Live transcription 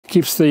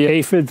Keeps the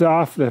aphids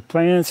off the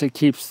plants. It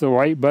keeps the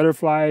white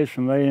butterflies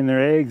from laying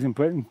their eggs and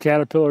putting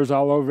caterpillars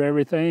all over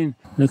everything.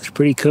 Looks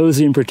pretty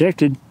cozy and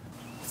protected.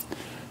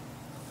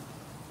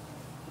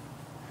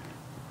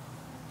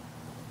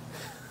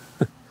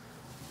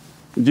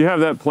 Did you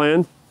have that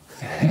planned?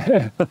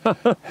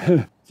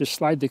 Just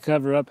slide the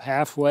cover up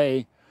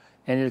halfway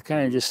and it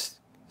kind of just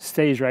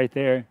stays right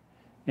there.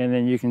 And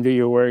then you can do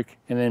your work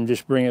and then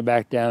just bring it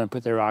back down and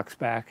put the rocks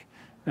back.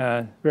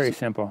 Very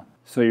simple.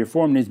 So your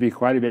form needs to be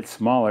quite a bit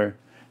smaller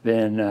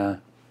than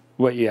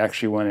what you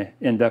actually want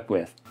to end up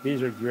with.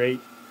 These are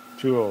great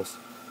tools.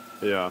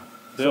 Yeah,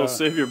 they'll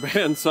save your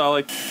bandsaw.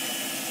 Like,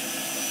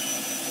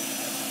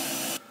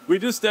 we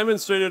just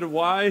demonstrated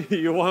why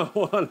you want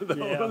one of those.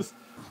 Yeah.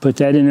 Put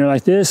that in there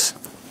like this.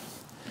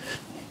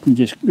 And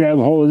just grab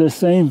a hold of this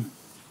thing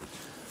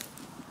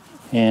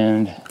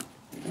and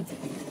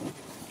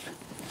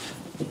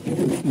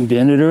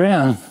bend it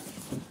around.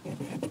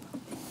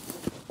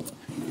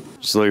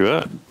 Just like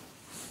that.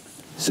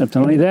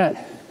 Something like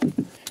that.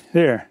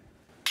 There.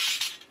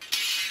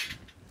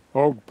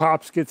 Old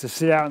Pops gets to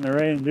sit out in the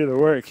rain and do the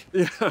work.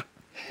 Yeah.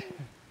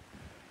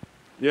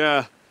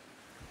 Yeah.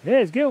 Yeah,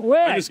 it's getting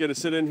wet. I'm just gonna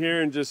sit in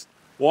here and just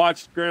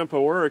watch Grandpa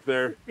work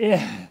there.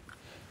 Yeah.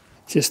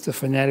 Just a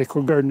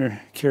fanatical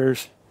gardener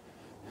cares.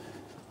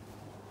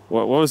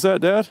 What was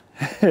that, Dad?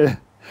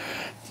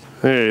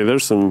 Hey,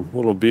 there's some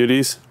little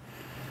beauties.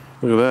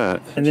 Look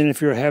at that. And then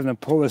if you're having to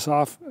pull this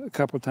off a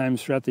couple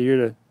times throughout the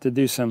year to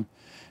do some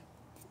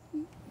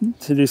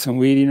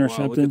weeding or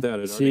something. Look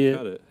at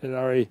that. It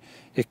already cut it.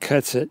 It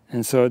cuts it,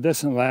 and so it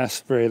doesn't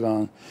last very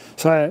long.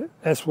 So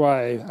that's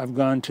why I've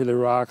gone to the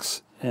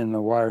rocks and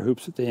the wire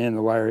hoops at the end,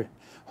 the wire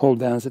hold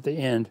downs at the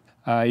end.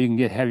 You can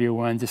get heavier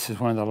ones. This is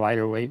one of the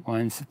lighter weight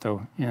ones,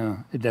 though,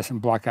 it doesn't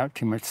block out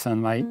too much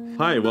sunlight.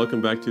 Hi,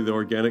 welcome back to the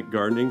Organic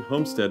Gardening,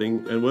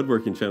 Homesteading, and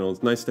Woodworking channel.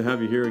 It's nice to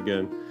have you here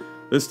again.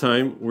 This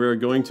time, we're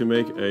going to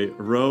make a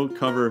row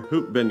cover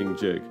hoop bending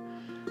jig.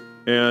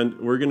 And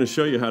we're going to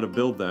show you how to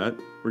build that.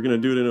 We're going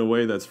to do it in a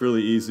way that's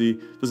really easy.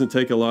 It doesn't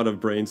take a lot of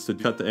brains to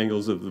cut the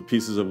angles of the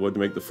pieces of wood to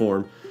make the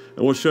form.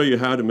 And we'll show you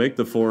how to make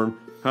the form,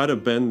 how to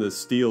bend the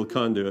steel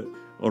conduit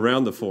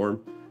around the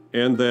form,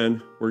 and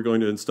then we're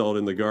going to install it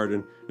in the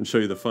garden and show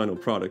you the final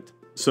product.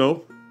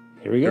 So,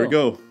 here we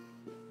go.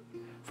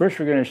 First,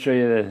 we're going to show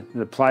you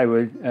the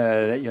plywood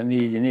that you'll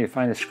need. You need to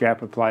find a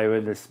scrap of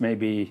plywood that's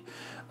maybe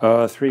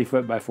 3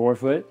 foot by 4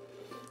 foot,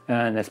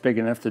 and that's big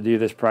enough to do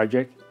this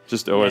project.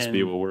 Just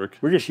OSB will work.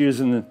 We're just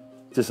using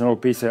just an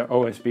old piece of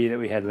OSB that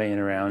we had laying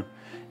around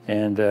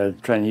and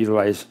trying to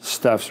utilize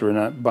stuff, so we're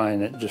not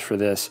buying it just for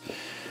this.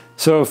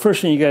 So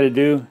first thing you got to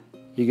do,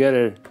 you got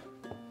to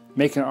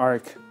make an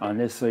arc on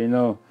this so you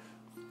know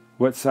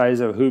what size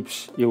of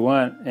hoops you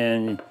want,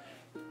 and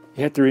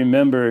you have to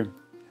remember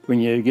when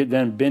you get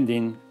done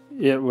bending,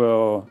 it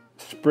will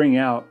spring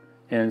out,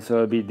 and so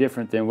it'll be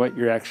different than what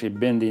you're actually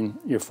bending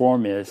your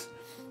form is.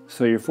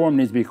 So your form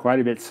needs to be quite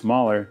a bit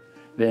smaller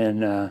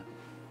than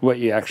what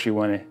you actually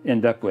want to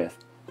end up with.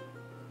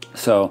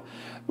 So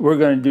we're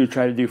going to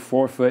try to do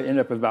 4 foot, end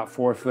up with about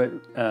 4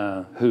 foot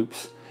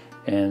hoops.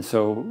 And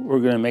so we're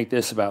going to make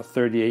this about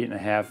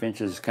 38.5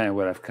 inches is kind of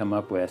what I've come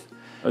up with.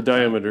 A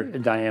diameter. A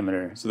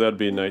diameter. So that'd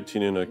be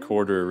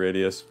 19.25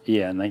 radius.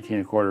 Yeah,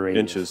 19.25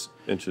 radius.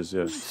 Inches,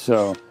 yes.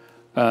 So,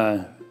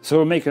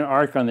 we'll make an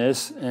arc on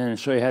this and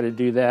show you how to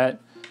do that.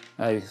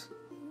 I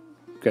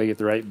gotta get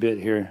the right bit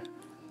here.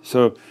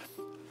 So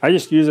I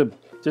just use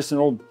just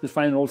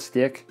find an old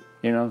stick,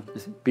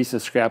 just a piece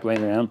of scrap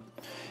laying around.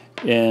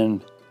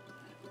 And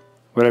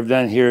what I've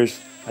done here is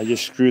I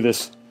just screw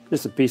this,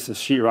 just a piece of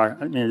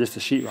sheetrock, just a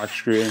sheetrock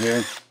screw in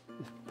here,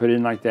 put it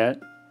in like that.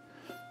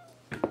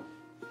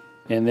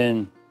 And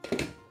then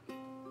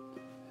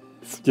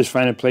just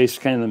find a place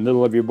kind of in the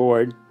middle of your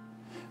board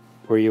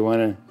where you want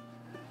to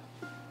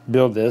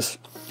build this.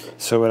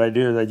 So what I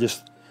do is I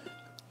just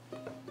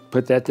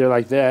put that there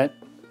like that,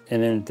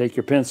 and then take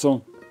your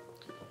pencil.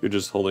 You're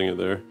just holding it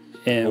there,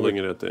 and holding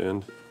it at the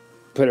end.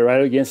 Put it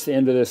right against the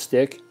end of the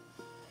stick,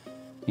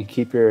 and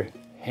keep your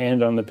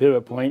hand on the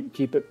pivot point.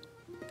 Keep it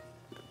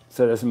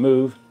so it doesn't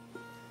move.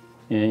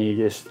 And you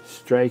just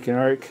strike an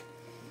arc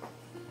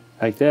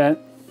like that.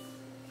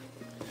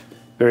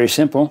 Very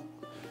simple.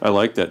 I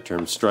like that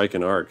term, strike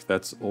an arc.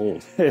 That's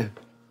old.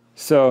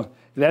 So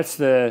that's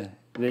the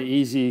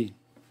easy,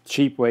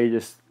 cheap way,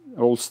 just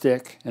old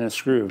stick and a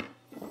screw.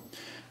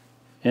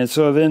 And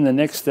so then the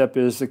next step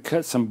is to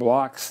cut some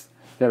blocks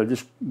that'll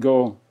just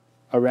go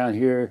around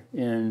here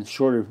in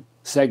shorter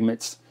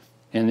segments,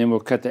 and then we'll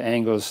cut the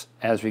angles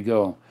as we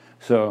go.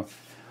 So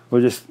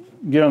we'll just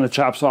get on the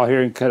chop saw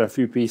here and cut a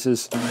few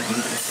pieces.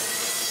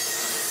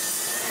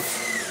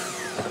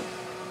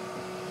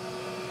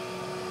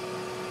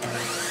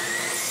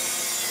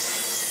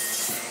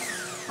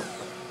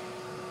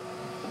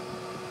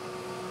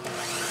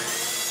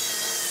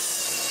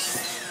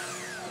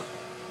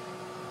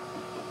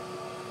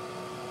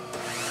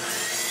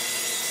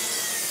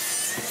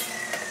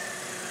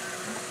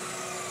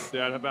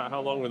 Dad, about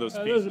how long were those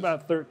pieces? Those are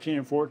about 13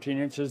 and 14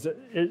 inches.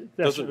 It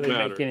doesn't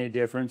really make any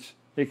difference.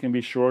 They can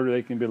be shorter,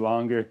 they can be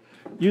longer.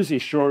 Usually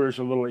shorter is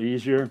a little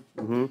easier.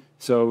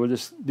 So we'll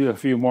just do a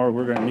few more.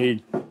 We're going to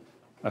need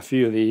a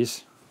few of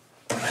these.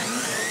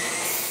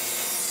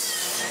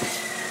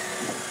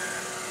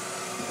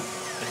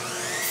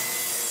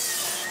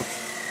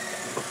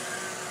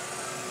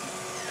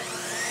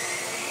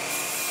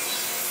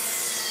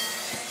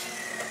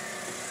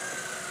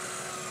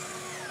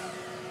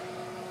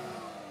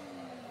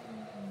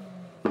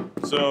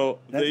 So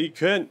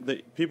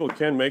people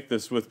can make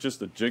this with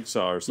just a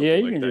jigsaw or something yeah,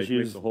 you like can that. just You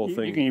use make the whole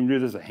thing. You can even do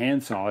this as a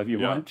handsaw if you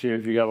Yeah. want to,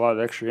 if you got a lot of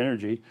extra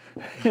energy.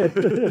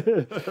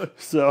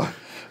 So,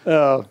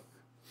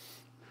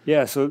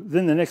 yeah. So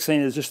then the next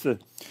thing is just to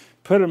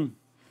put them.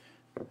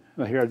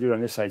 Well, here I'll do it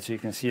on this side so you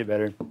can see it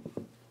better.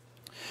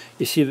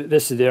 You see that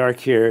this is the arc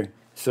here,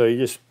 so you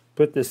just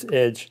put this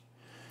edge,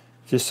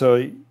 just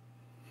so.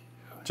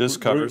 Just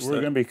covers.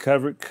 We're going to be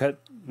cut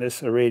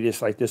this a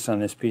radius like this on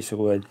this piece of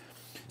wood.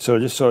 So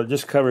it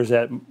just covers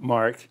that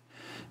mark,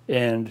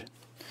 and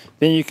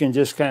then you can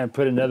just kind of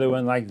put another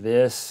one like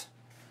this,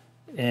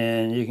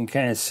 and you can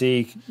kind of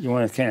see, you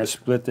want to kind of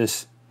split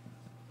this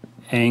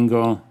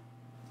angle,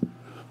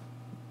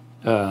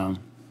 and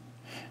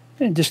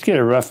just get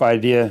a rough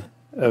idea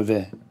of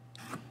the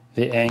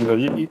angle.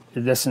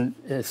 It doesn't.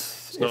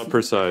 It's not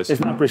precise.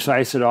 It's not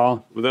precise at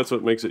all. But that's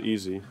what makes it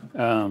easy.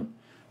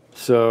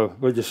 So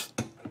we'll just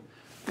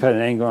cut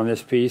an angle on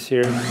this piece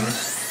here.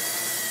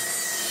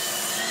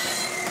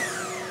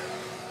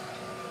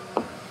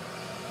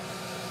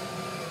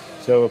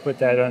 So we'll put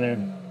that on there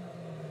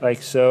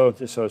like so,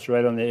 just so it's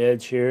right on the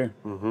edge here.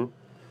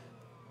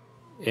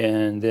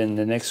 And then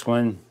the next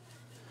one,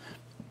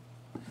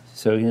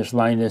 so you can just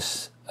line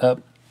this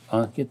up.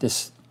 I'll get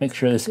this, make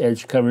sure this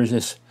edge covers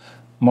this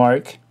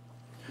mark.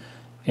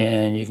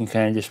 And you can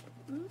kind of just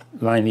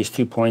line these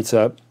 2 points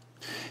up.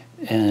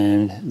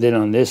 And then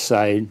on this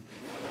side,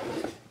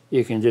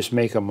 you can just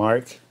make a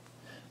mark.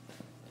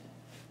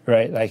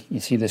 Right, like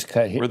you see this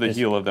cut here. Where the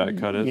heel of that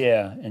cut is?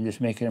 Yeah, and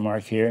just make it a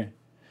mark here.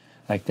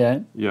 Like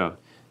that. Yeah.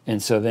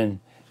 And so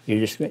then you're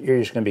just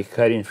going to be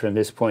cutting from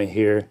this point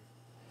here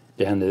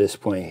down to this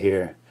point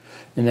here,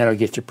 and that'll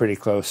get you pretty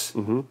close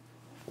to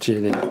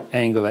the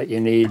angle that you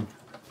need.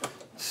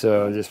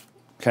 So just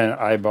kind of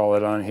eyeball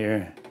it on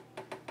here,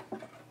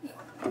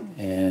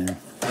 and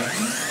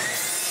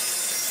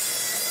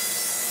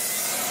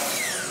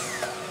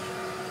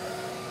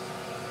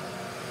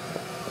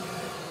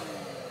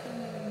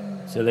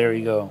so there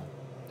we go.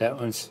 That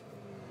one's.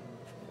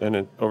 And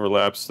it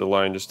overlaps the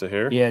line just a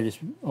hair? Yeah, just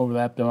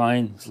overlap the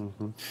lines.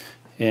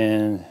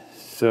 And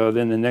so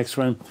then the next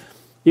one,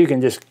 you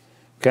can just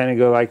kind of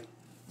go like,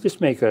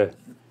 just make a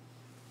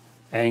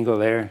angle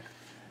there.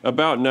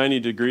 About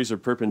 90 degrees or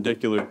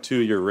perpendicular to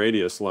your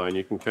radius line,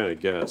 you can kind of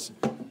guess.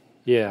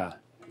 Yeah.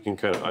 You can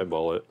kind of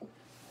eyeball it.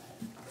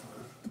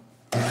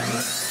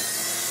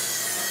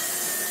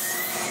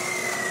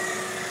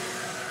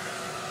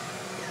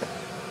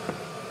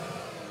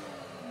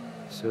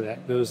 So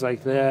that goes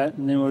like that,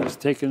 and then we'll just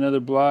take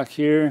another block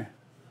here.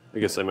 I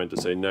guess I meant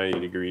to say 90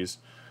 degrees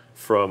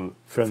from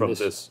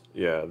this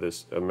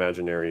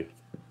imaginary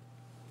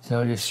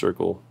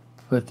circle.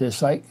 Put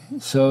this like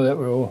so that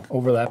we're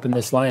overlapping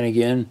this line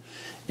again,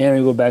 and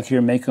we go back here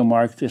and make a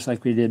mark just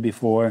like we did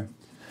before.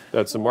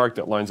 That's the mark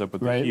that lines up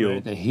with the heel.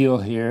 Right, the heel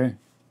here,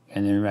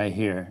 and then right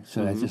here.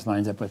 So that just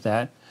lines up with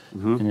that,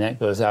 and that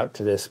goes out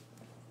to this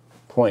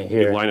point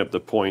here. You line up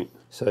the point.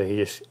 So you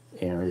just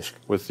just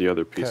with the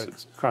other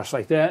pieces. Cross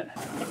like that.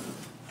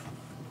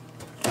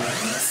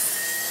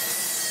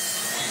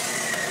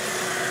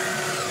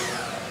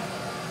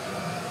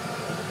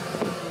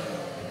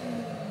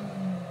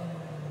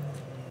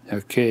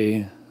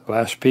 Okay,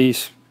 last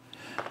piece.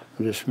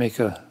 We'll just make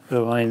a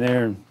little line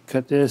there and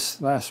cut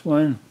this last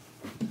one.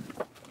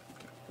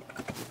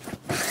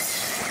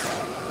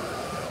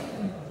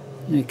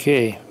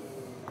 Okay,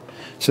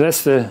 so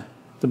that's the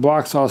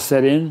blocks all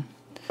set in,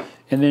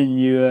 and then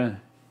you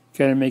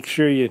got to make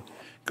sure you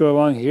go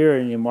along here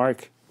and you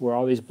mark where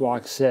all these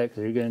blocks set,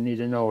 because you're going to need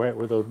to know right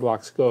where those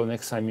blocks go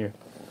next time you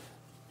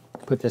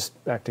put this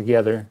back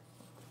together.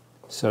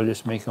 So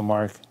just make a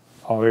mark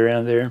all the way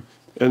around there.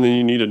 And then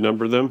you need to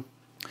number them?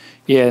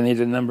 Yeah, I need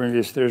to number them.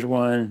 Just there's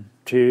 1,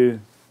 2,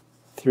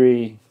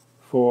 3,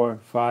 4,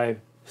 5,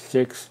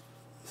 6,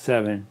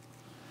 7.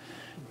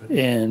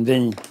 And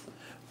then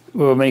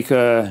we'll make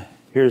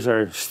here's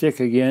our stick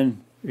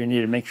again. You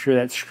need to make sure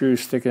that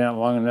screw's sticking out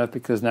long enough,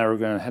 because now we're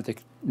going to have to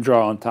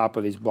draw on top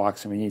of these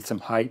blocks, and we need some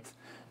height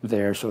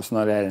there so it's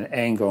not at an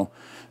angle.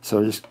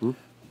 So just, and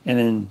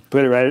then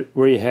put it right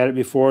where you had it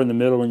before in the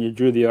middle when you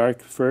drew the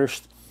arc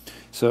first.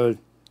 So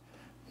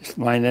just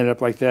line that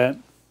up like that.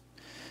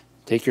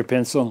 Take your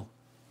pencil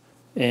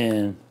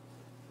and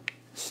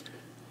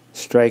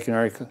strike an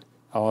arc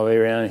all the way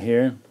around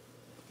here.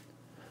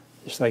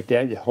 Just like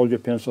that. You hold your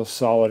pencil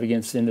solid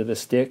against the end of the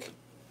stick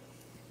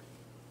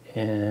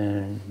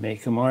and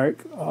make a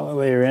mark all the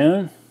way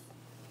around.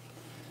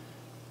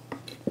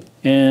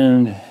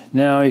 And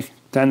now it's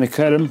time to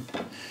cut them.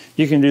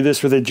 You can do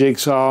this with a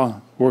jigsaw,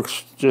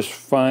 works just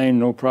fine,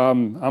 no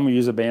problem. I'm gonna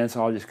use a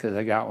bandsaw just because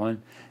I got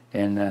one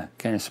and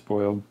kind of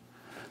spoiled.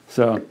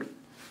 So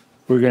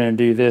we're gonna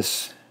do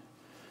this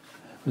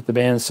with the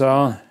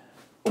bandsaw.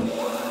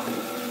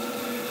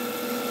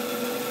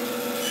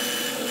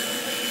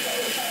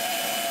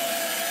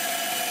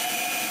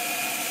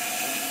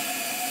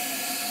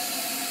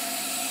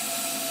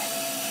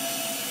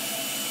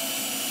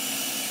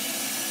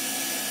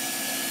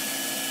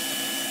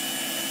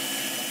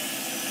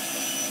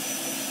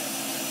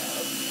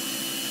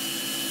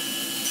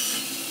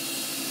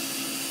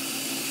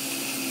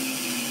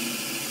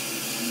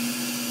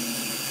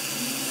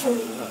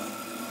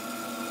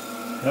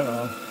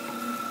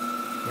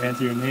 Uh-oh. Ran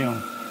through your nail.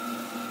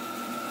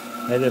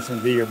 That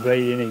doesn't do your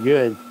blade any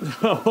good.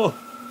 No,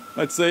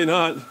 I'd say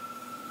not. Is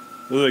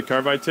it a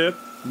carbide tip?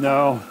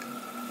 No.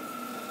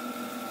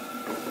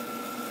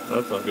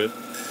 That's not good.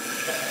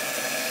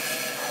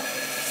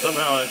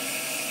 Somehow I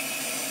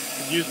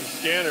could use a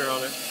scanner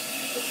on it.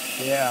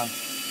 Yeah.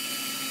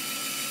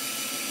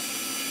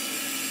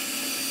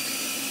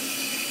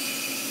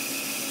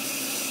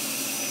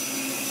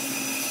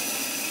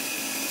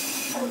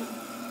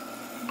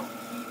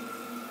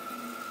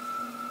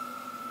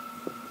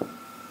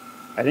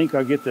 I think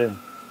I'll get the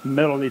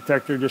metal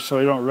detector just so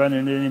we don't run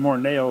into any more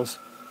nails.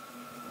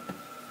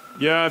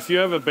 Yeah, if you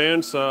have a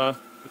bandsaw,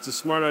 it's a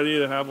smart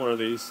idea to have one of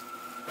these.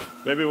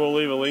 Maybe we'll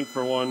leave a link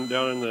for one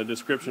down in the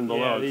description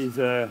below.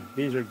 Yeah,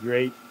 these are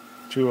great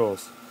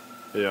tools.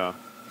 Yeah,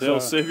 they'll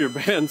save your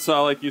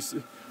bandsaw like you.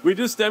 We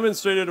just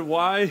demonstrated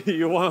why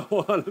you want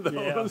one of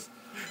those.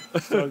 Yeah.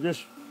 So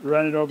just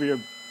run it over your.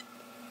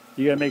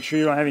 You gotta make sure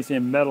you don't have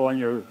anything metal on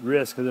your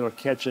wrist because it'll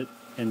catch it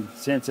and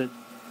sense it.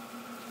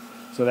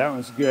 So that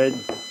one's good.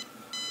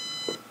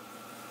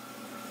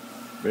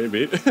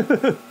 Maybe.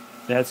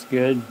 That's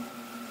good.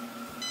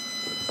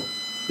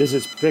 This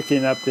is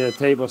picking up the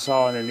table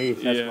saw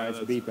underneath. That's why it's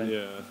beeping.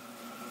 Yeah.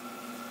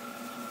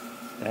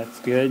 That's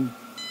good.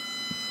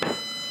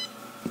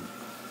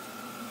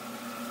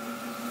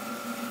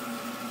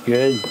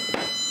 Good.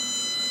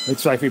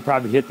 Looks like we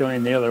probably hit the only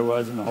nail there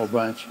was in the whole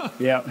bunch.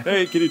 Yeah.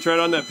 Hey, can you try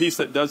it on that piece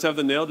that does have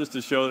the nail just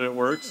to show that it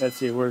works? Let's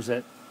see, where's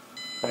that?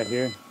 Right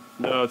here?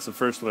 No, it's the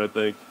first one, I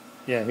think.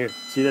 Yeah, here.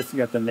 See, that's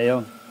got the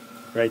nail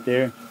right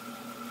there.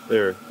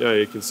 There. Yeah,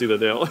 you can see the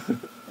nail.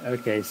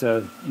 Okay,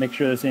 so make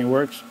sure this thing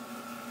works.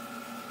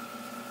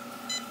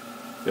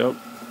 Yep.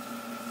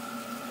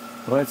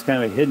 Well, it's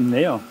kind of a hidden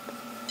nail.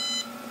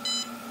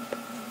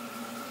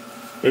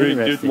 Maybe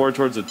do it more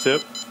towards the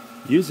tip.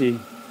 Usually,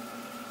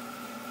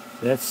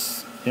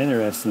 that's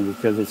interesting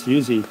because it's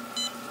usually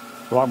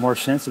a lot more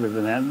sensitive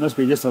than that. It must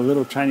be just a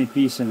little tiny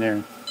piece in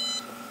there.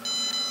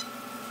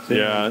 So,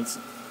 yeah, it's a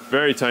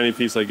very tiny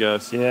piece, I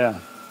guess. Yeah.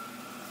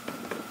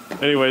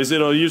 Anyways,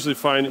 it'll usually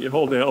find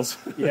whole nails.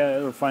 Yeah,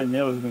 it'll find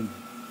nails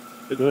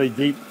really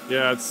deep.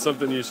 Yeah, it's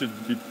something you should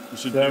do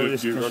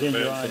if you run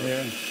on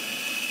here.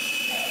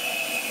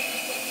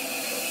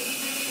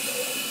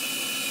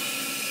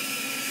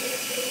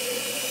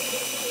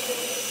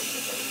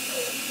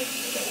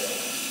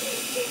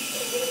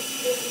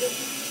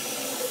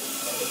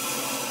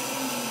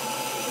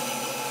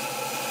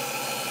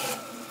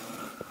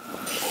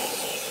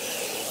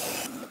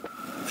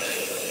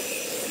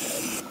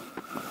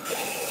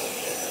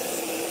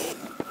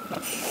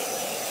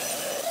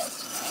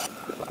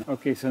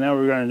 Okay, so now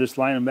we're going to just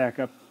line them back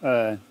up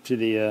to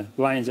the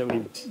lines that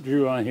we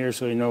drew on here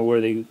so we know where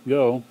they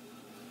go.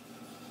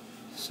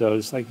 So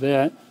just like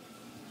that.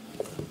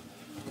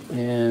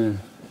 And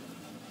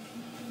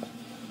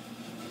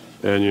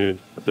they're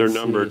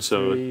numbered,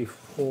 so 3,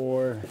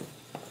 4.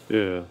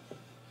 Yeah.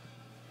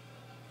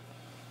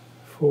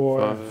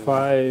 4,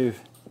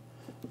 5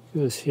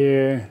 goes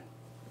here.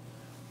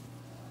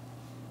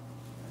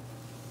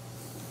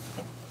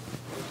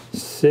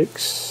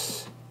 6.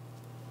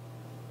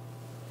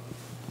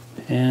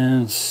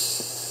 And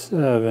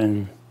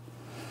 7,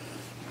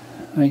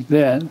 like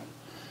that. I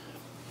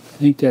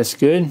think that's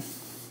good.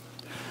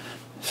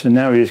 So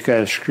now we just got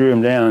to screw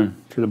them down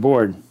to the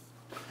board.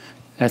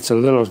 That's a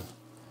little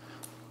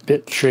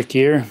bit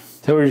trickier.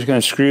 So we're just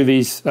going to screw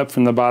these up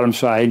from the bottom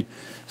side.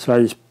 So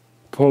I just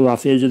pull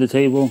off the edge of the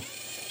table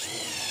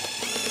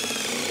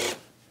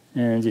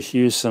and just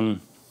use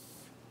some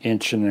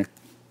 1.5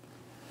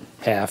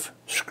 inch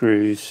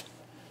screws.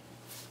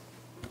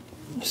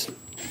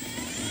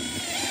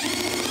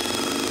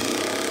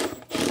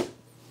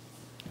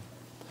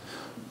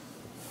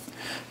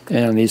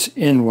 And on these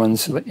end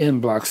ones, the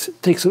end blocks,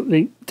 they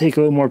take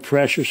a little more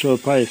pressure, so I'll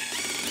probably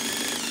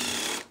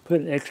put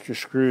an extra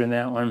screw in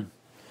that one.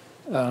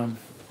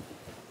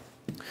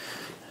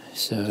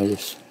 So I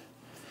just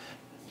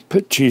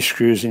put 2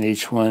 screws in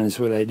each one is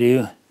what I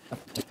do.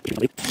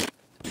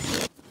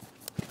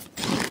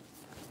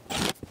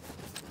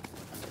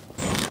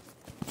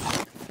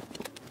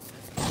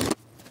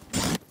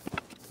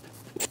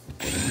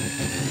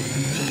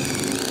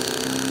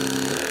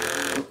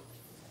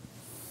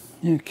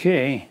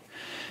 Okay,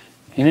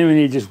 and then we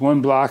need just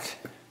 1 block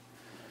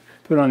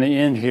put on the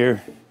end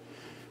here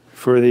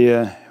for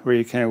the where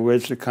you kind of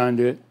wedge the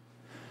conduit,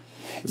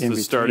 It's the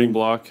starting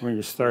block. When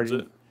you're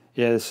starting.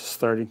 Yeah, this is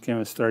starting, kind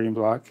of a starting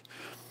block.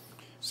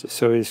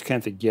 So we just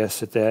kind of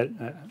guess at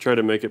that. Try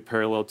to make it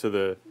parallel to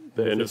the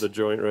end of the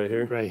joint right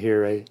here. Right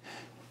here, right.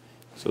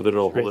 So that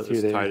it'll hold it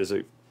as tight as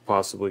it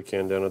possibly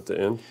can down at the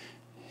end.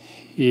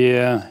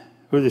 Yeah,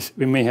 we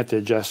may have to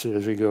adjust it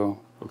as we go.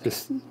 Okay.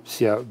 Just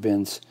see how it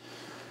bends.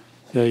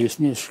 So you just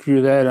need to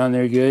screw that on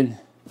there good.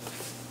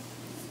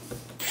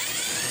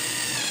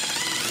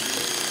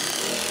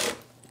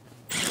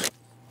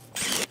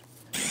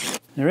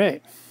 All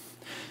right,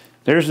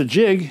 there's the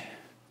jig,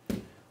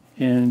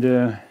 and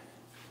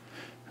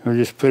we'll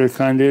just put a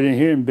conduit in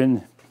here and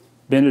bend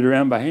it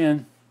around by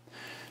hand.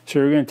 So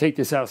we're going to take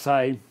this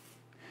outside,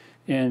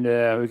 and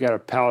we've got a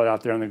pallet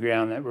out there on the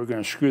ground that we're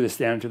going to screw this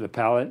down to the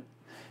pallet,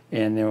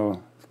 and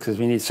then because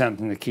we need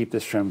something to keep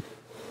this from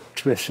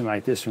twisting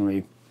like this when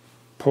we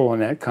pull on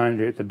that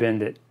conduit to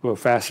bend it. We'll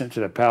fasten it to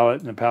the pallet,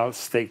 and the pallet's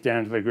staked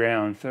down to the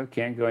ground, so it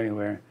can't go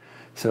anywhere.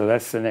 So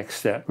that's the next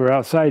step. We're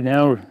outside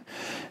now,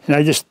 and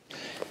I just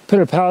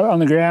put a pallet on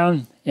the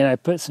ground, and I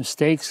put some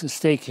stakes, a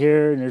stake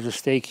here, and there's a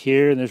stake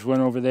here, and there's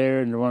one over there,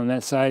 and one on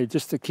that side,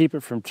 just to keep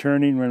it from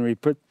turning when we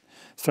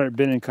start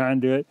bending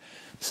conduit.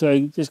 So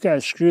you just got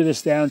to screw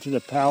this down to the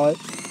pallet.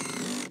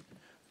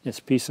 This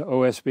piece of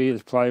OSB,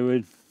 this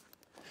plywood,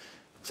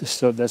 just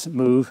so it doesn't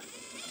move.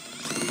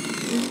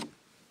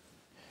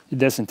 It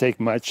doesn't take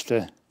much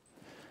to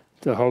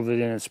hold it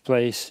in its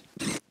place.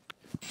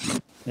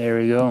 There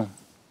we go.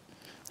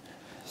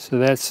 So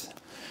that's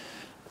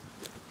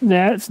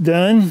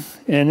done,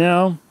 and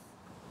now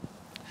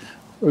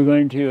we're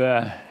going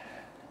to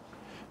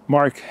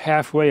mark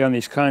halfway on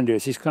these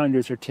conduits. These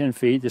conduits are 10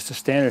 feet, just a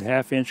standard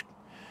half-inch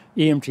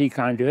EMT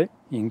conduit.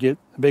 You can get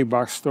a big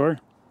box store.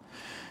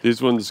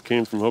 These ones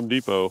came from Home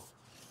Depot.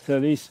 So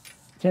these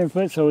 10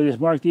 foot, so we just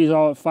mark these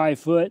all at 5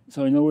 foot,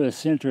 so we know where the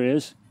center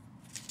is.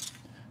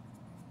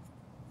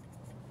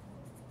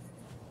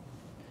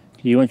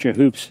 You want your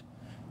hoops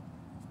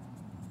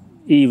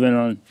even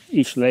on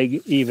each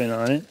leg, even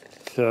on it.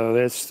 So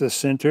that's the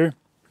center.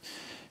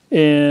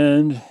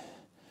 And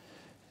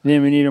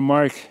then we need to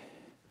mark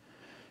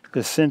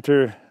the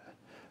center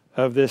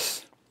of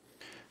this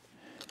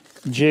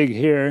jig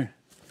here.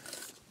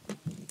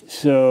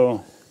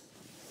 So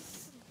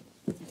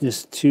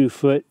just 2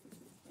 foot.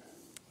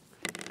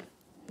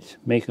 Just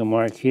make a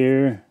mark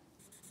here.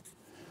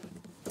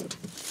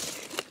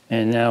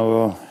 And now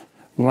we'll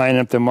line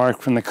up the mark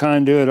from the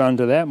conduit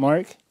onto that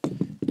mark.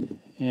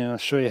 And I'll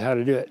show you how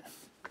to do it.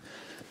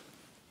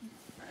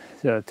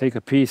 So take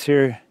a piece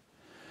here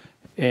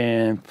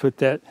and put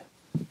that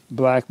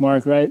black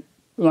mark right,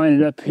 line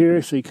it up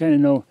here so you kind of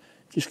know,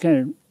 just kind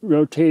of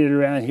rotate it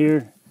around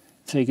here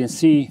so you can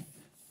see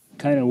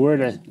kind of where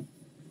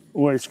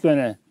it's going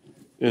to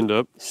end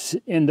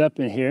up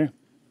in here.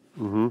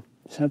 Mm-hmm.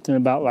 Something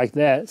about like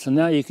that. So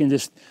now you can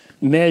just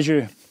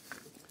measure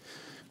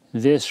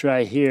this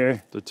right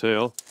here. The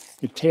tail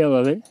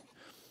of it.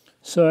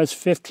 So that's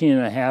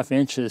 15.5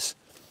 inches.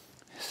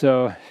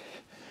 So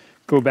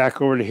go back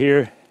over to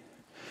here.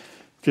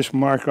 Just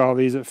mark all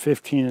these at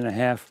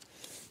 15.5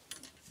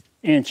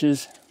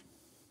 inches.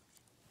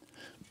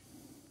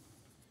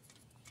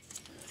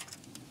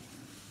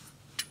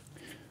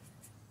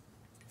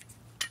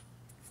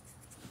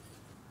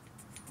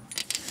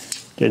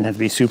 Doesn't have to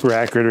be super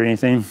accurate or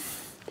anything.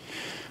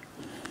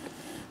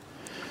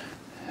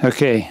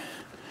 Okay,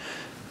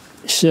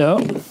 so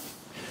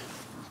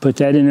put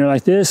that in there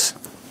like this.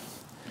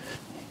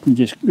 And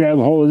just grab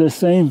a hold of this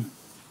thing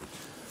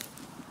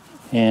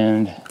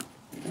and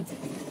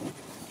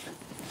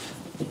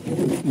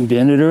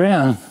bend it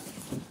around.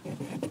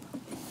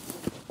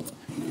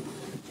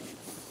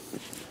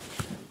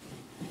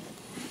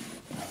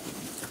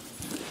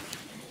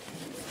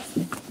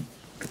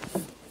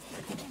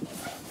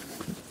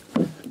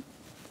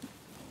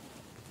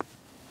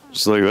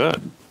 Just like that.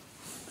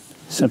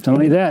 Something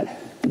like that.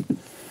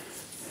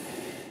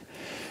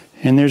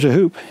 And there's a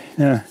hoop.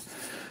 Now,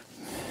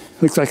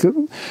 looks like it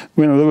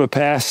went a little bit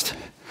past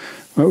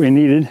what we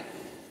needed.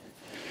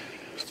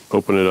 Just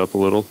open it up a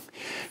little.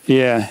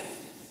 Yeah.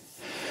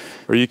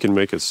 Or you can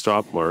make a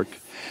stop mark.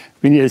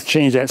 We need to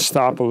change that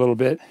stop a little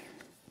bit.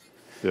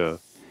 Yeah.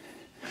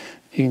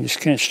 You can just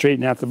kind of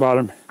straighten out the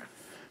bottom.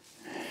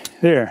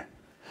 There.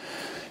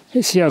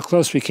 Let's see how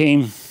close we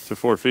came. To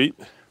 4 feet?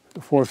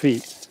 4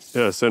 feet.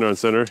 Yeah, center on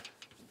center.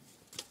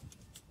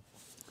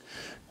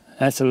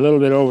 That's a little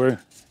bit over.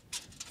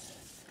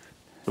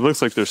 It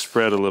looks like they're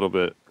spread a little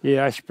bit.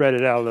 Yeah, I spread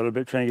it out a little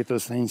bit, trying to get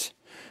those things.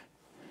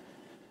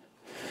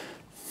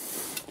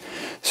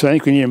 So I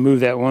think we need to move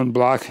that one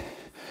block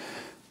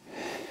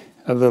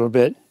a little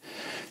bit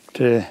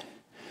to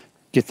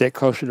get that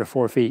closer to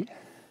 4 feet.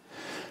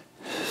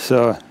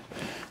 So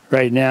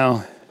right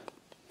now,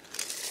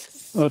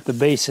 well, at the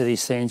base of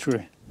these things,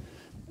 we're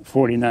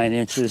 49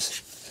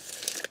 inches.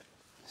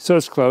 So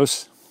it's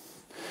close.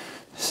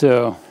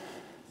 So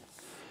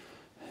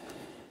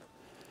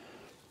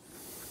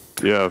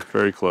yeah,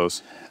 very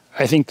close.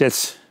 I think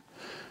that's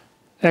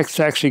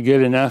actually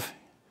good enough.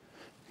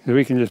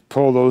 We can just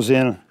pull those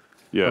in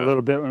Yeah. a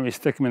little bit when we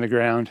stick them in the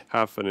ground.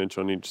 Half an inch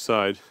on each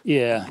side.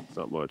 Yeah.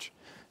 Not much.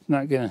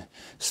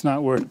 It's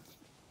not worth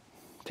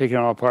taking it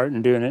all apart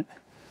and doing it.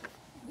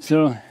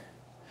 So,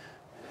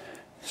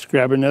 just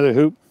grab another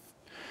hoop.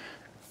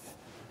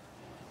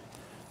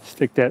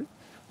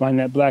 Line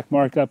that black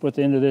mark up with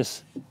the end of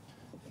this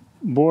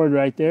board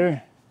right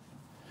there.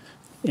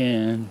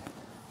 And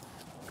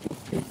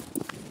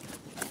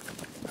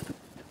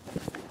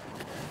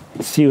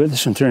see what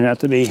this one turned out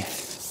to be.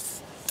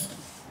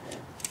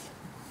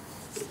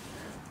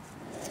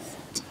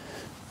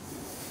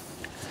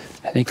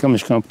 I think I'm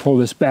just going to pull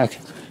this back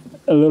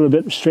a little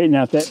bit, straighten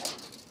out that.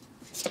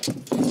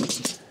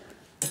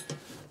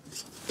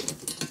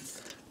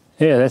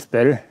 Yeah, that's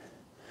better.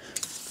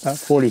 About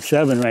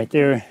 47 right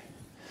there.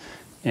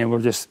 And we'll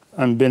just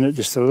unbend it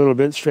just a little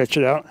bit, stretch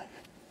it out.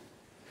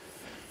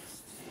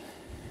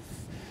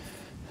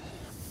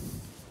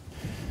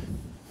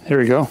 There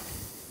we go.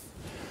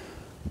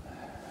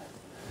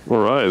 All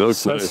right, that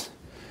looks nice.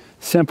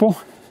 Simple.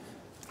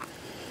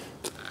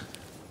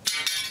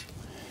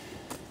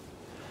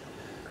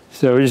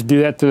 So we just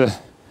do that to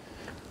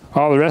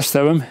all the rest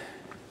of them.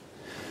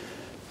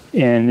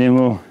 And then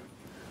we'll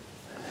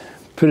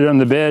put it on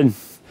the bed,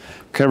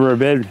 cover our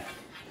bed,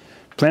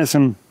 plant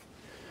some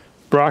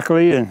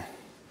broccoli and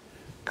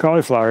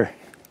cauliflower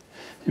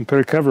and put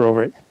a cover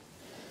over it.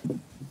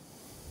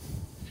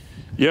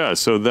 Yeah,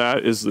 so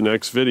that is the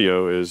next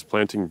video, is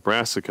planting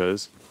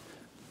brassicas.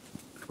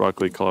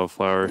 Broccoli,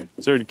 cauliflower.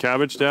 Is there any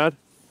cabbage, Dad?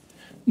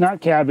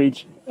 Not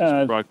cabbage.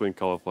 Broccoli and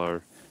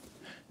cauliflower.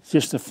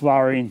 Just the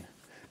flowering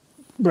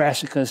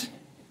brassicas.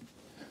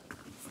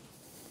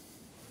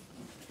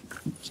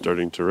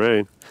 Starting to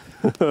rain.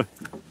 Got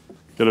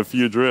a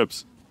few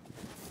drips.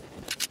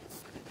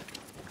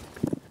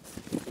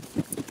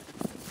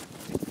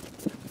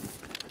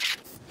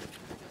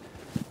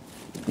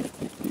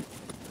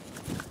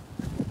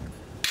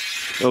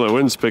 Oh, the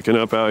wind's picking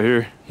up out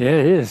here. Yeah,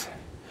 it is.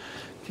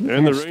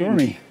 And the rain.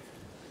 Stormy.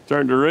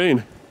 Starting to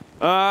rain.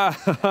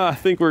 I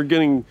think we're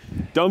getting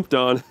dumped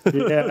on.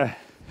 Yeah.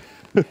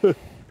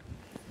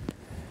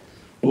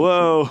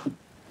 Whoa,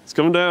 it's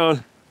coming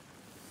down.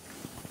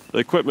 The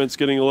equipment's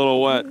getting a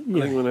little wet. Yeah.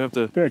 I think I'm gonna have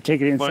to Better take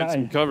it find inside.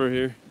 some cover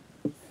here.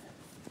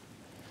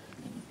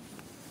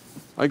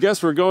 I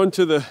guess we're going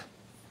to the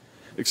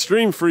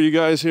extreme for you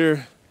guys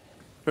here.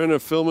 Trying to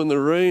film in the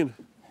rain.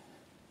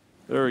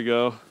 There we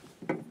go.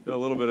 Got a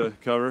little bit of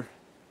cover.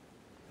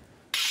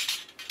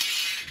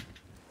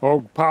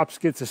 Old Pops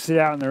gets to sit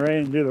out in the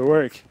rain and do the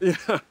work.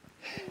 Yeah.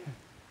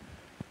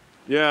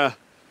 Yeah.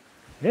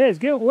 Yeah, it's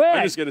getting wet.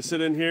 I'm just gonna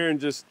sit in here and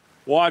just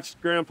watch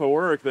Grandpa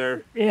work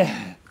there.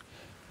 Yeah.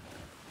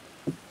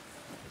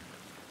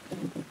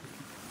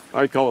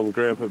 I call him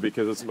Grandpa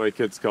because it's my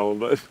kids call him,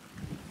 but it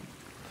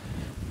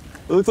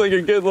looks like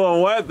you're getting a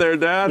little wet there,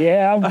 Dad.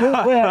 Yeah, I'm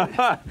getting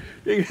wet.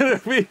 You're gonna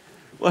be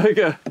like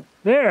a...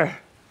 There.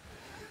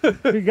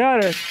 We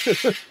got her.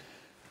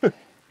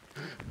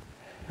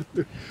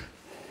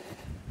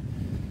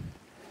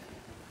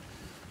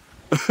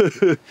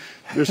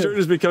 Your shirt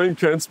is becoming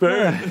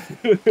transparent.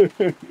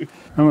 I'm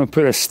gonna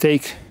put a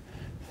stake,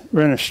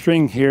 run a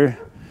string here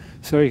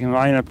so you can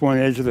line up one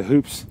edge of the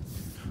hoops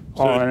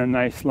all in a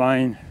nice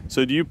line.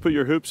 So do you put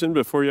your hoops in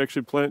before you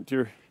actually plant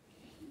your...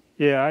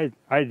 Yeah,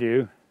 I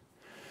do.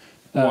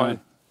 Why?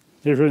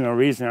 There's really no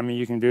reason. I mean,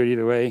 you can do it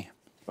either way.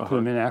 Put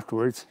them in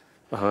afterwards.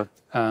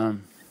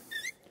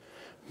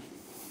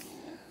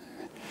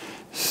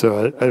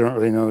 So I don't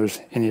really know there's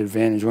any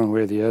advantage one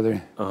way or the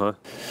other.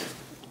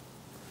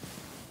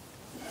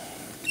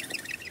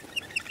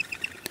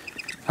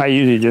 I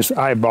usually just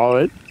eyeball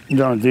it.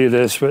 Don't do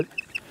this, but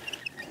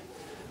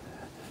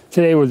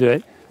today we'll do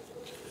it.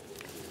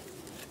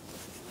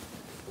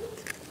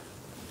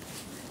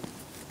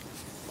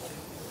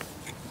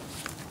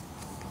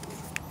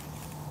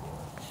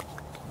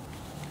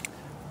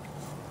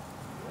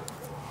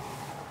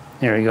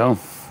 There we go.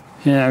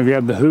 And I'll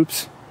grab the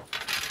hoops.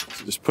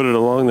 So just put it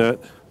along that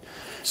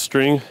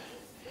string.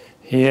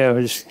 Yeah,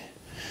 we'll just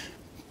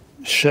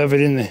shove it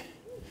in the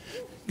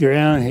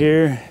ground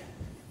here.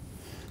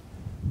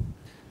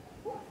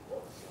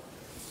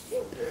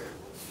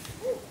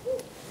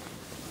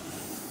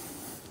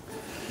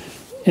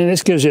 And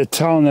this gives you a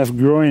tall enough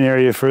growing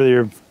area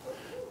for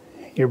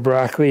your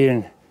broccoli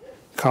and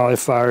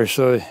cauliflower,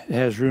 so it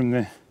has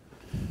room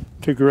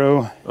to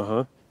grow.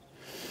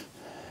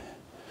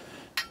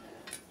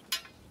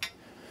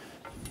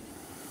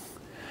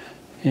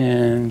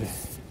 And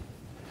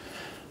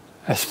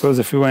I suppose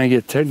if we want to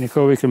get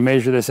technical, we can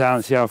measure this out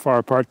and see how far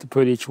apart to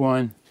put each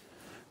one.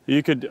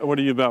 You could, what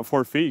are you, about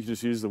 4 feet? You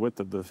just use the width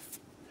of the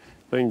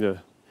thing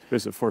to,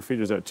 is it 4 feet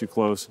or is that too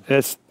close?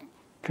 That's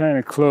kind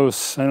of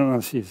close. I don't know.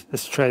 See,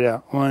 let's try it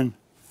out. One.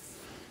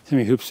 How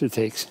many hoops it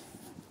takes?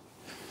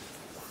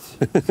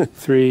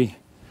 3.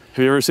 Have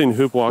you ever seen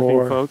hoop walking,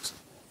 4, folks?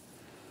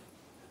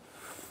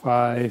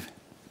 5,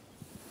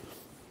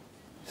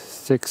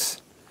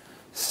 6,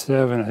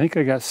 7. I think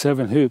I got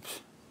 7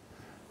 hoops.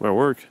 That'll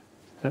work.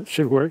 That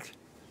should work.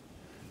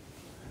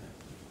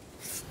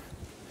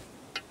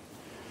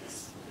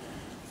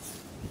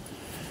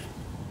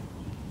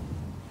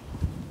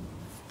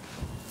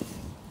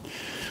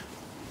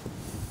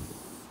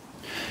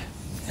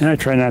 And I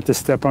try not to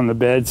step on the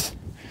beds,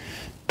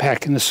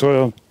 packing the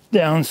soil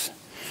down.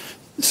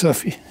 So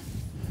if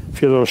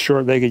you're a little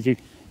short-legged,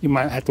 you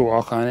might have to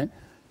walk on it.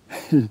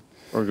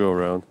 Or go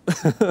around.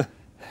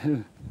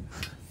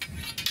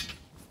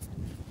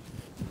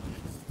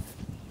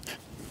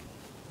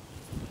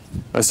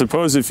 I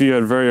suppose if you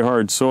had very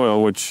hard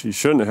soil, which you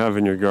shouldn't have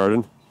in your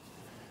garden,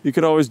 you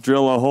could always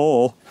drill a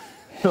hole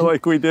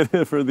like we did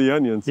it for the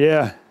onions.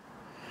 Yeah.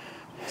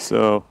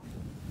 So.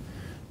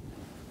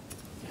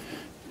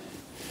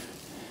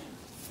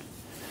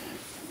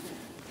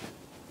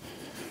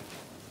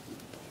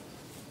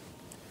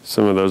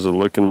 Some of those are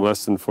looking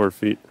less than 4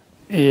 feet.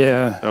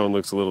 Yeah. That one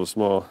looks a little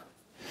small.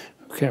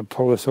 Okay,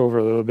 pull this over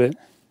a little bit.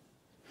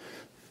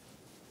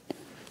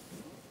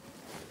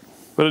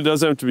 But it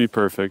doesn't have to be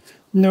perfect.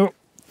 Nope.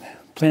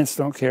 Plants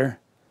don't care.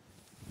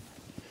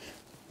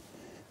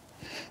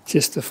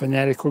 Just the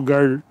fanatical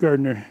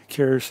gardener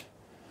cares.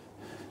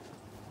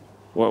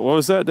 What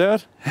was that,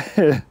 Dad?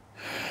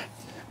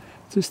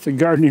 Just the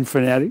gardening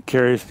fanatic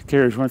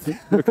cares wants it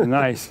looking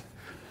nice.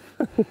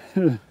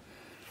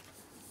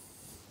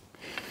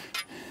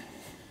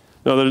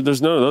 No,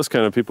 there's none of those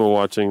kind of people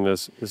watching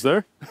this, is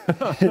there?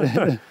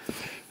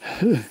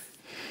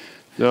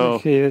 No.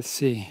 Okay, let's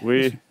see.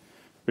 We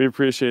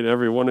appreciate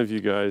every one of you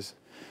guys.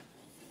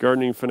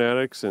 Gardening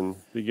fanatics and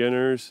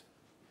beginners,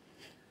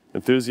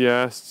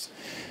 enthusiasts.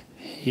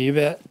 You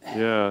bet.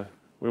 Yeah,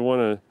 we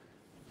want to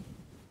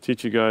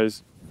teach you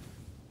guys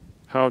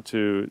how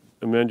to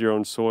amend your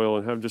own soil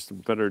and have just a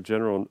better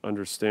general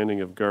understanding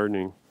of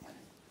gardening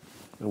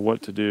and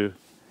what to do.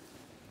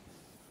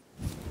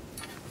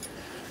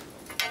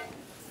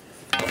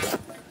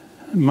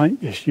 I might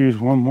just use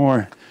one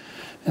more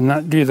and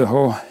not do the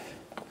whole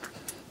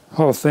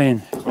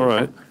thing. All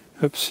right.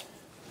 Oops.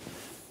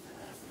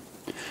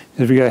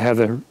 Because we got to have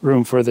the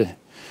room for the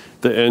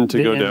end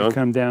to go down. To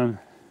come down.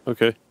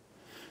 Okay.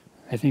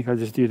 I think I'll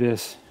just do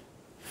this.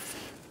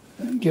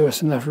 Give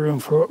us enough room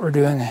for what we're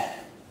doing.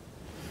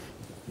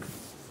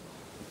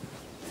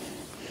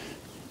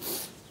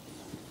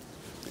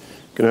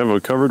 Gonna have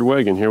a covered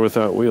wagon here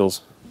without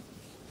wheels.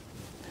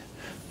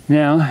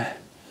 Now,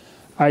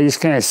 I just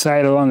kind of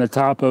sidle on the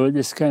top of it,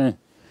 just kind of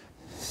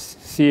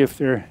see if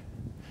they're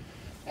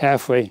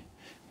halfway.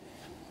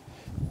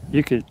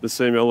 You could. The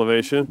same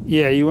elevation?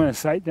 Yeah, you want to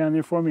sight down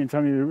there for me and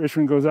tell me which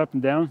one goes up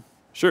and down?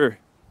 Sure.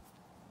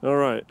 All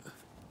right.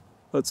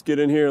 Let's get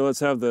in here. Let's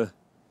have the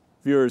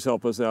viewers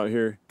help us out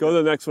here. Go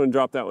to the next one,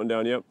 drop that one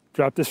down. Yep.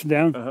 Drop this one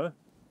down? Uh-huh.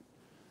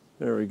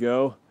 There we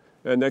go.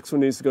 And next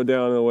one needs to go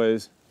down a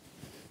ways.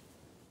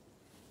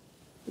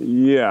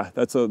 Yeah,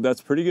 that's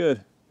pretty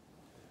good.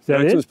 Is that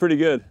Next it? one's pretty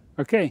good.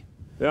 Okay.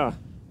 Yeah.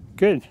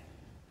 Good.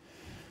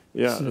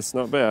 Yeah, that's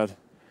not bad.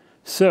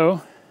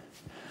 So,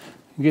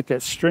 get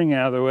that string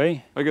out of the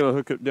way. I gotta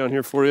hook it down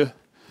here for you.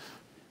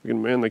 I can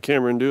man the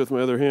camera and do it with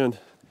my other hand.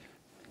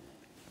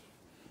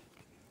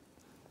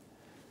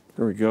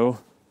 There we go.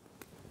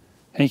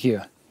 Thank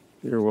you.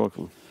 You're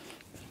welcome.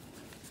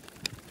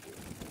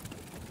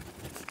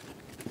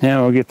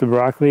 Now we'll get the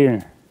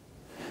broccoli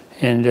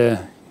and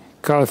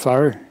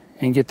cauliflower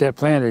and get that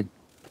planted.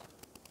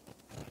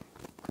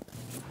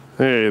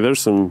 Hey, there's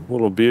some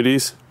little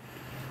beauties.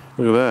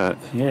 Look at that.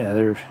 Yeah,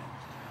 they're.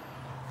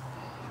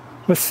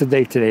 What's the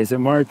date today? Is it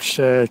March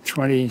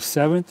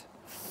 27th?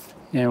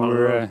 And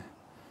we're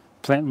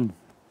planting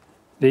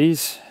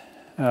these.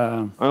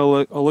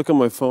 I'll look on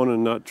my phone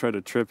and not try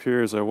to trip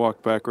here as I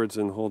walk backwards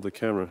and hold the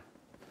camera.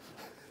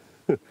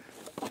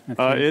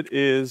 Okay. It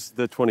is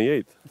the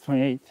 28th.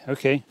 28th,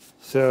 okay.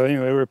 So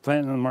anyway, we're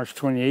planting on March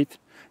 28th.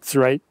 It's the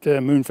right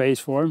moon phase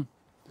for them.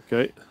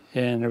 Okay.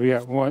 And we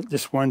got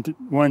just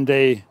one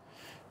day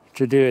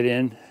to do it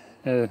in.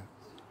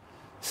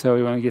 So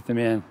we want to get them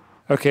in.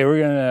 Okay, we're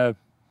going to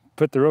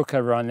put the row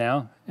cover on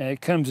now. And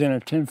it comes in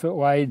a 10-foot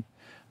wide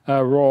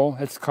roll.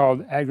 It's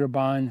called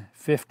Agribon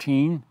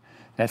 15.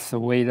 That's the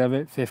weight of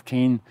it,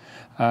 15. You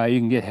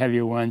can get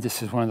heavier ones.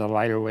 This is one of the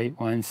lighter weight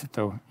ones,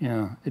 though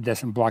it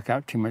doesn't block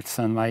out too much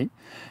sunlight.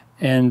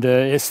 And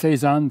it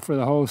stays on for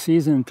the whole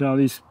season until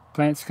these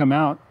plants come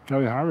out, until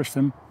we harvest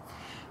them.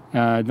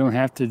 Don't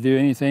have to do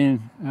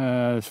anything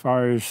as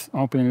far as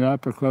opening it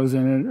up or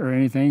closing it or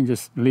anything.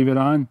 Just leave it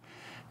on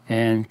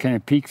and kind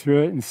of peek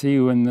through it and see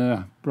when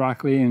the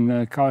broccoli and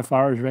the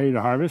cauliflower is ready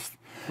to harvest.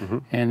 Mm-hmm.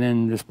 And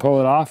then just pull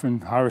it off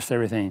and harvest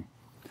everything.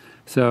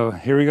 So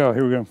here we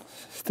go.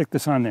 Stick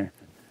this on there.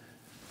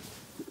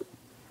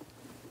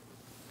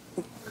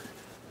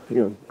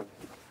 Hang on.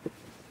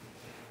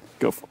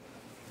 Go for it.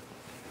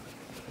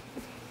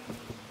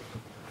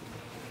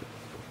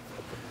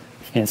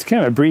 And it's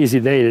kind of a breezy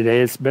day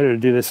today. It's better to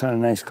do this on a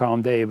nice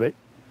calm day, but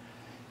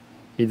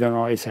you don't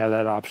always have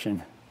that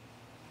option.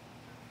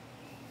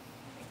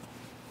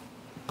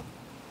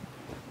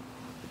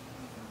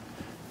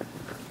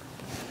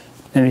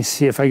 Let me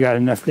see if I got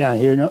enough down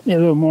here. No, need a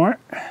little more.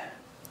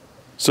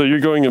 So you're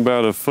going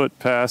about a foot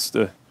past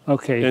the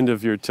end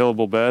of your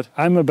tillable bed?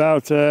 I'm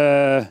about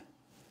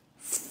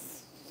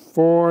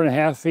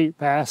 4.5 feet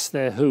past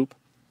the hoop.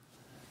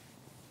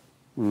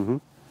 Mm-hmm.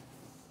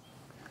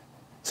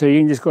 So you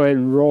can just go ahead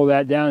and roll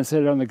that down and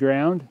set it on the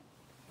ground.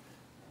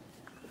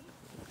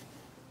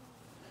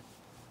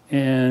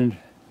 And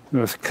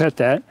we'll cut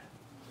that.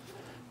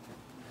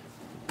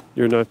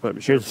 Your knife might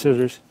be sharp. Here's the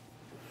scissors.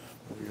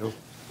 There we go.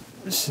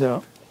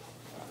 So,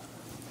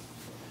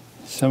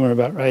 somewhere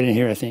about right in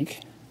here, I think.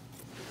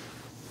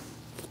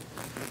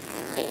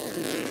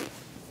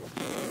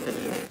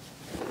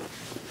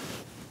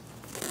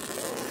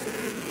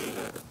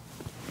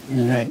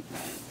 All right.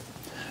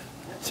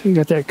 So we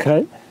got that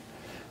cut.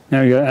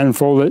 Now we got to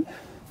unfold it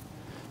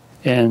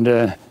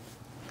and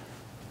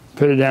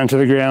put it down to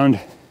the ground.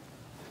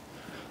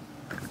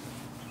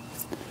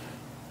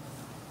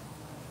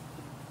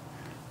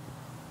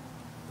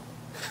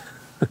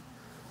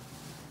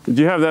 Did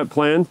you have that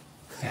planned?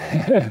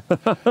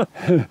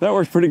 That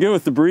works pretty good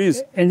with the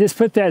breeze. And just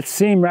put that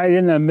seam right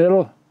in the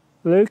middle,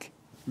 Luke.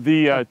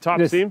 The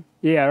top seam?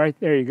 Yeah, right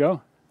there you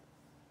go.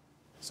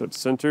 So it's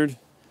centered.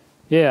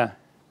 Yeah.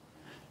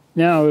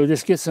 Now we'll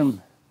just get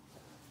some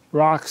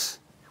rocks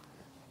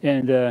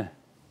and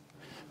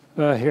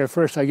here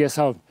first I guess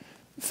I'll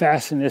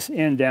fasten this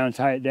end down,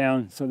 tie it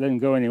down so it doesn't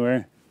go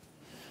anywhere.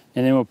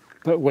 And then we'll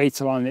put weights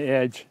along the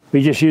edge.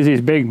 We just use these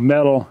big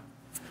metal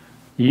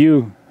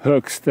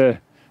U-hooks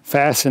to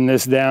fasten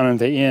this down at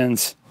the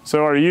ends.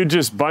 So are you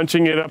just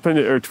bunching it up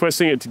or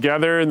twisting it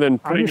together and then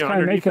putting it underneath it? I'm just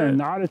kind of making a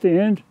knot at the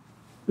end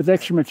with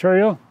extra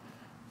material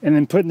and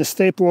then putting the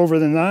staple over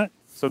the knot.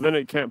 So then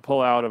it can't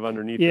pull out of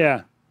underneath it.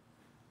 Yeah.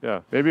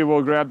 Yeah. Maybe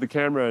we'll grab the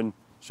camera and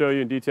show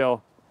you in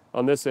detail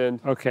on this end.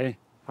 Okay.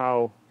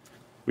 How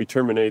we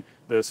terminate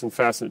this and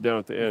fasten it down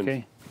at the end.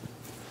 Okay.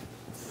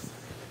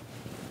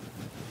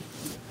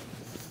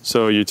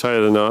 So you tie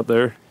the knot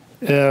there?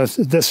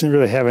 It doesn't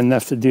really have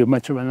enough to do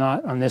much of a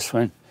knot on this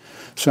one.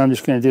 So I'm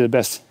just going to do the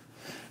best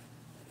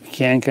I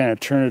can, kind of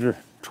turn it or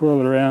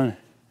twirl it around.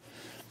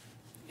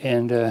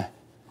 And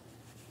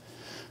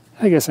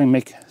I guess I can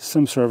make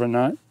some sort of a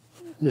knot.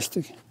 Just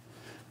to...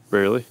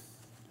 Barely.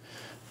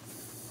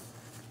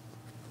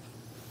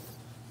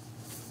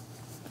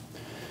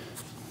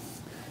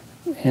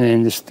 And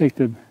then just take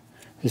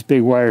this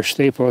big wire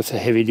staple. It's a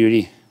heavy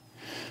duty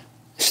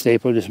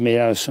staple just made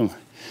out of some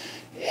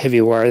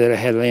heavy wire that I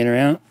had laying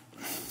around.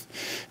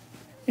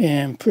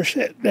 And push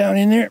that down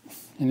in there.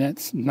 And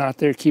that knot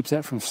there keeps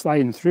that from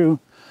sliding through.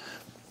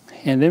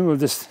 And then we'll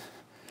just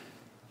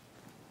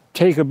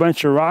take a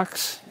bunch of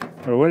rocks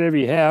or whatever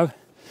you have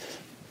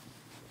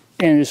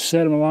and just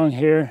set them along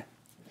here.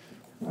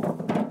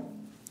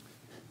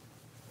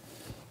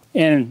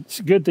 And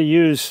it's good to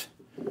use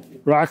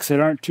rocks that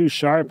aren't too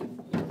sharp.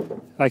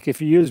 Like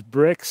if you use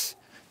bricks,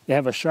 they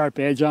have a sharp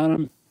edge on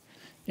them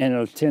and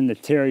it'll tend to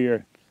tear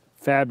your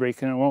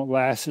fabric and it won't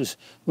last as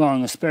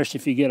long, especially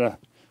if you get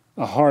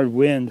a hard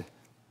wind,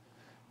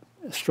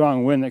 a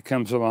strong wind that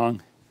comes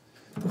along.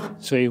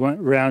 So you want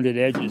rounded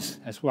edges.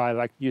 That's why I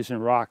like using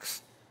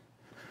rocks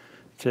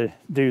to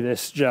do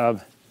this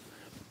job.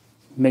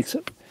 Makes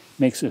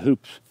the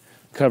hoops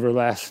cover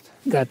last.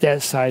 Got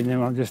that side, and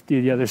then I'll just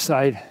do the other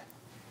side.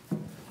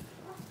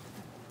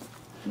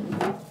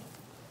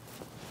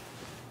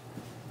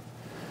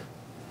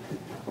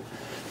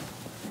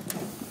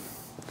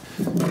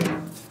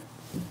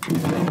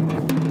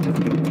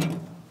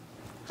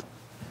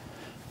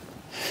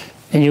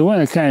 And you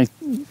want to kind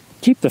of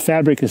keep the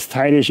fabric as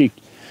tight as you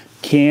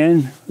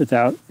can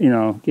without,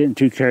 getting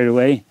too carried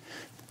away.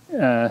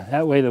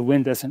 That way the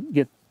wind doesn't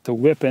get to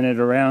whipping it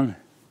around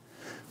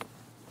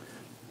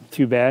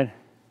too bad.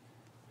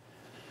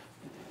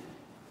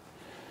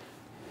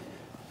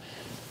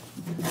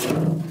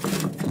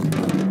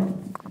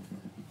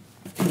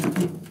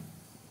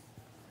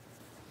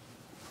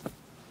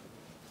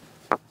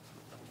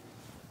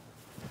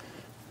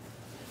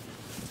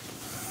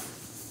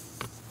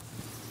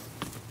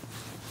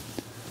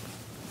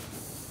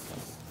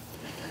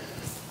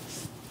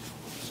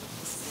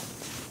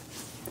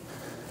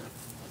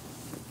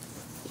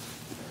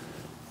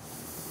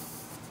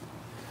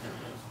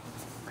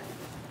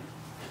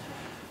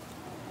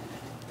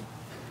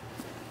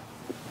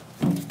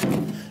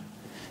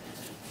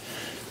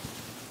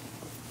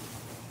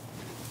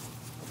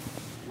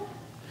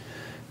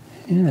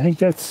 And I think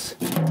that's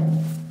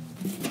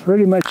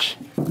pretty much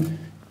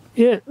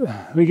it.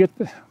 We get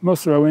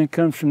most of our wind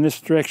comes from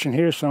this direction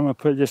here, so I'm going to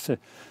put just a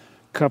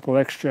couple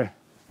extra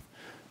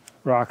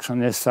rocks on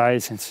this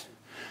side since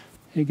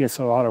it gets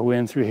a lot of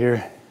wind through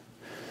here.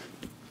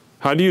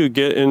 How do you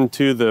get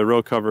into the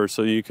row cover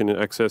so you can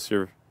access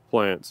your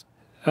plants?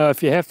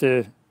 If you have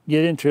to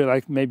get into it,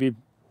 like maybe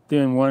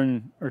doing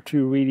 1 or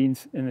 2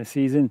 weedings in the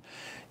season,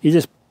 you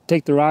just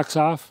take the rocks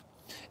off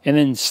and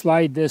then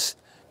slide this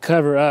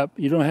cover up.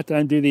 You don't have to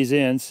undo these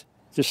ends.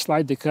 Just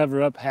slide the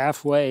cover up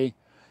halfway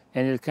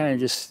and it kind of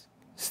just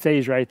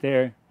stays right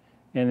there.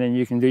 And then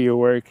you can do your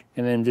work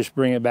and then just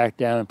bring it back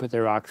down and put the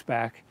rocks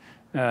back.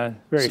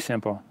 Very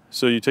simple.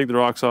 So you take the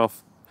rocks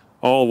off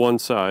all one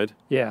side.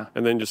 Yeah.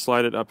 And then just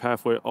slide it up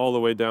halfway all the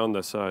way down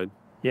the side.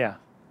 Yeah.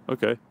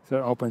 Okay. So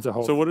it opens a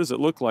hole. So what does it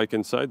look like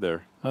inside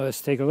there? Well,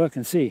 let's take a look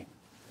and see.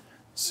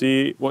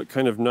 See what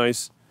kind of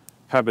nice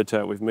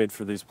habitat we've made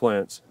for these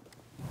plants.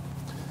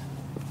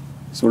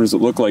 So what does it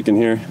look like in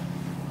here?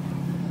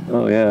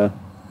 Oh yeah.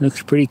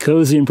 Looks pretty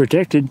cozy and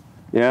protected.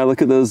 Yeah,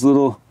 look at those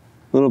little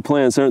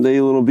plants, aren't they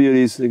little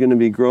beauties? They're gonna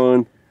be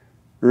growing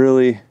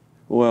really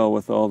well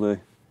with all the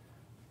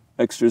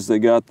extras they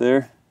got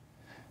there.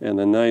 And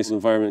the nice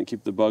environment to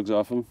keep the bugs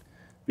off them.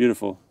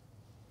 Beautiful.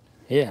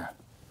 Yeah.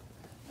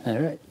 All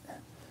right.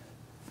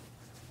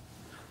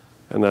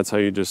 And that's how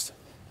you just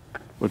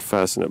would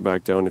fasten it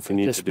back down if you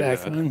need to do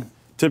that. On.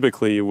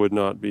 Typically, you would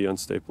not be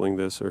unstapling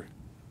this or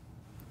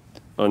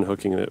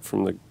unhooking it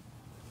from the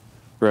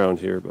ground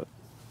here, but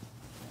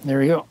there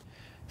we go.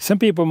 Some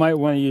people might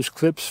want to use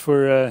clips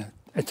for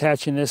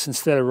attaching this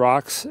instead of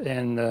rocks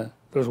and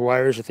those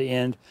wires at the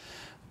end.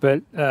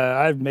 But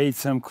I've made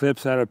some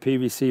clips out of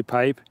PVC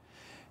pipe,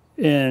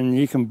 and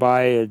you can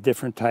buy a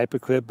different type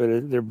of clip,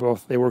 but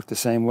they work the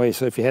same way.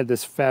 So if you had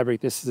this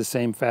fabric, this is the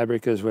same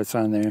fabric as what's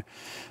on there.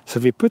 So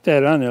if you put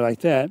that on there like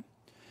that,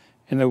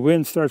 and the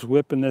wind starts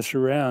whipping this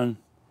around,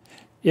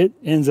 it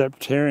ends up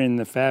tearing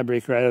the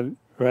fabric right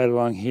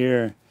along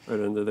here. Right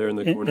under there in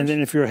the corners. And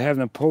then if you're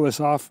having to pull this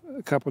off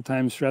a couple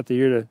times throughout the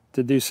year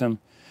to do some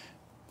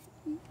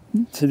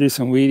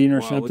weeding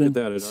or something. Look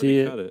at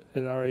that,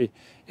 it already cut it.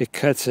 It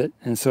cuts it,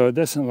 and so it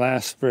doesn't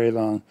last very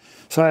long.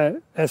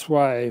 So that's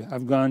why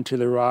I've gone to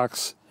the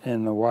rocks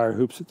and the wire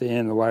hoops at the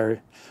end, the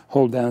wire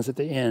hold downs at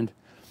the end,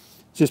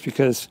 just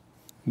because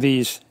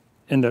these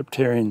end up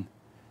tearing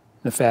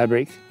the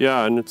fabric.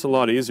 Yeah, and it's a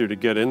lot easier to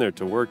get in there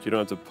to work. You don't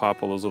have to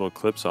pop all those little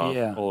clips off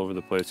all over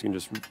the place. You can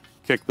just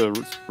kick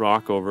the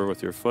rock over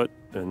with your foot,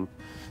 and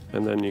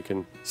then you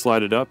can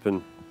slide it up,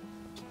 and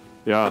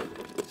yeah.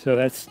 So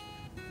that's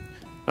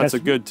a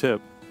good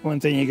tip. One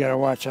thing you got to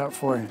watch out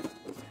for.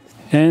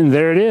 And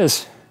there it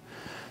is,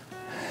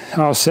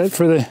 all set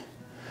for the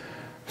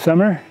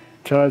summer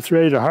till it's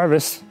ready to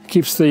harvest.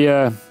 Keeps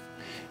the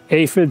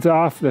aphids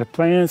off the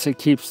plants. It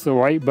keeps the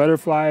white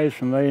butterflies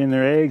from laying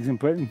their eggs and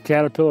putting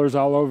caterpillars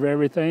all over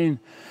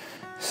everything.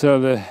 So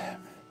the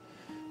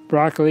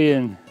broccoli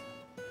and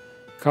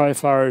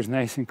cauliflower is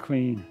nice and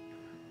clean.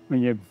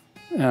 When you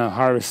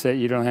harvest it,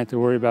 you don't have to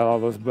worry about all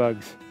those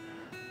bugs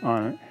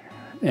on it.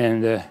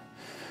 And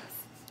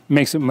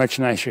makes it much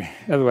nicer.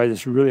 Otherwise,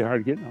 it's really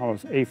hard getting all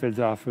those aphids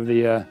off of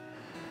the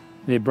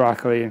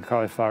broccoli and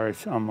cauliflower.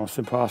 It's almost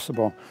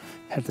impossible.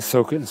 You have to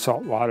soak it in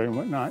salt water and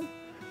whatnot.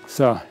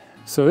 So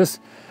this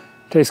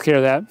takes care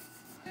of that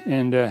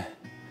and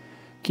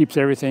keeps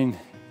everything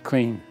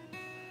clean.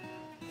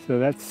 So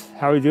that's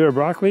how we do our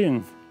broccoli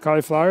and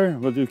cauliflower.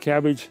 We'll do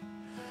cabbage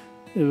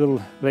a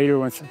little later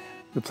once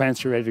the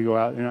plants are ready to go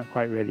out. They're not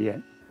quite ready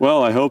yet.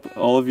 Well, I hope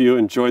all of you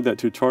enjoyed that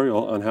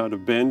tutorial on how to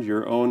bend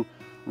your own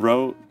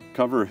row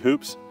cover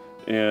hoops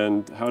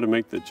and how to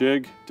make the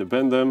jig to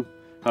bend them,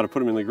 how to put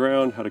them in the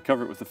ground, how to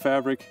cover it with the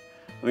fabric.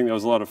 I think that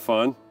was a lot of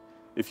fun.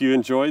 If you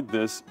enjoyed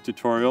this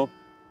tutorial,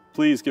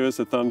 please give us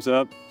a thumbs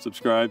up,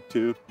 subscribe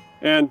too,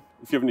 and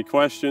if you have any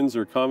questions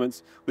or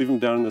comments, leave them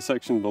down in the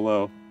section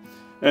below.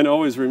 And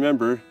always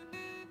remember,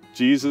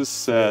 Jesus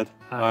said,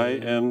 I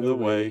am the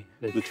way,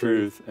 the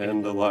truth,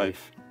 and the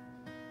life.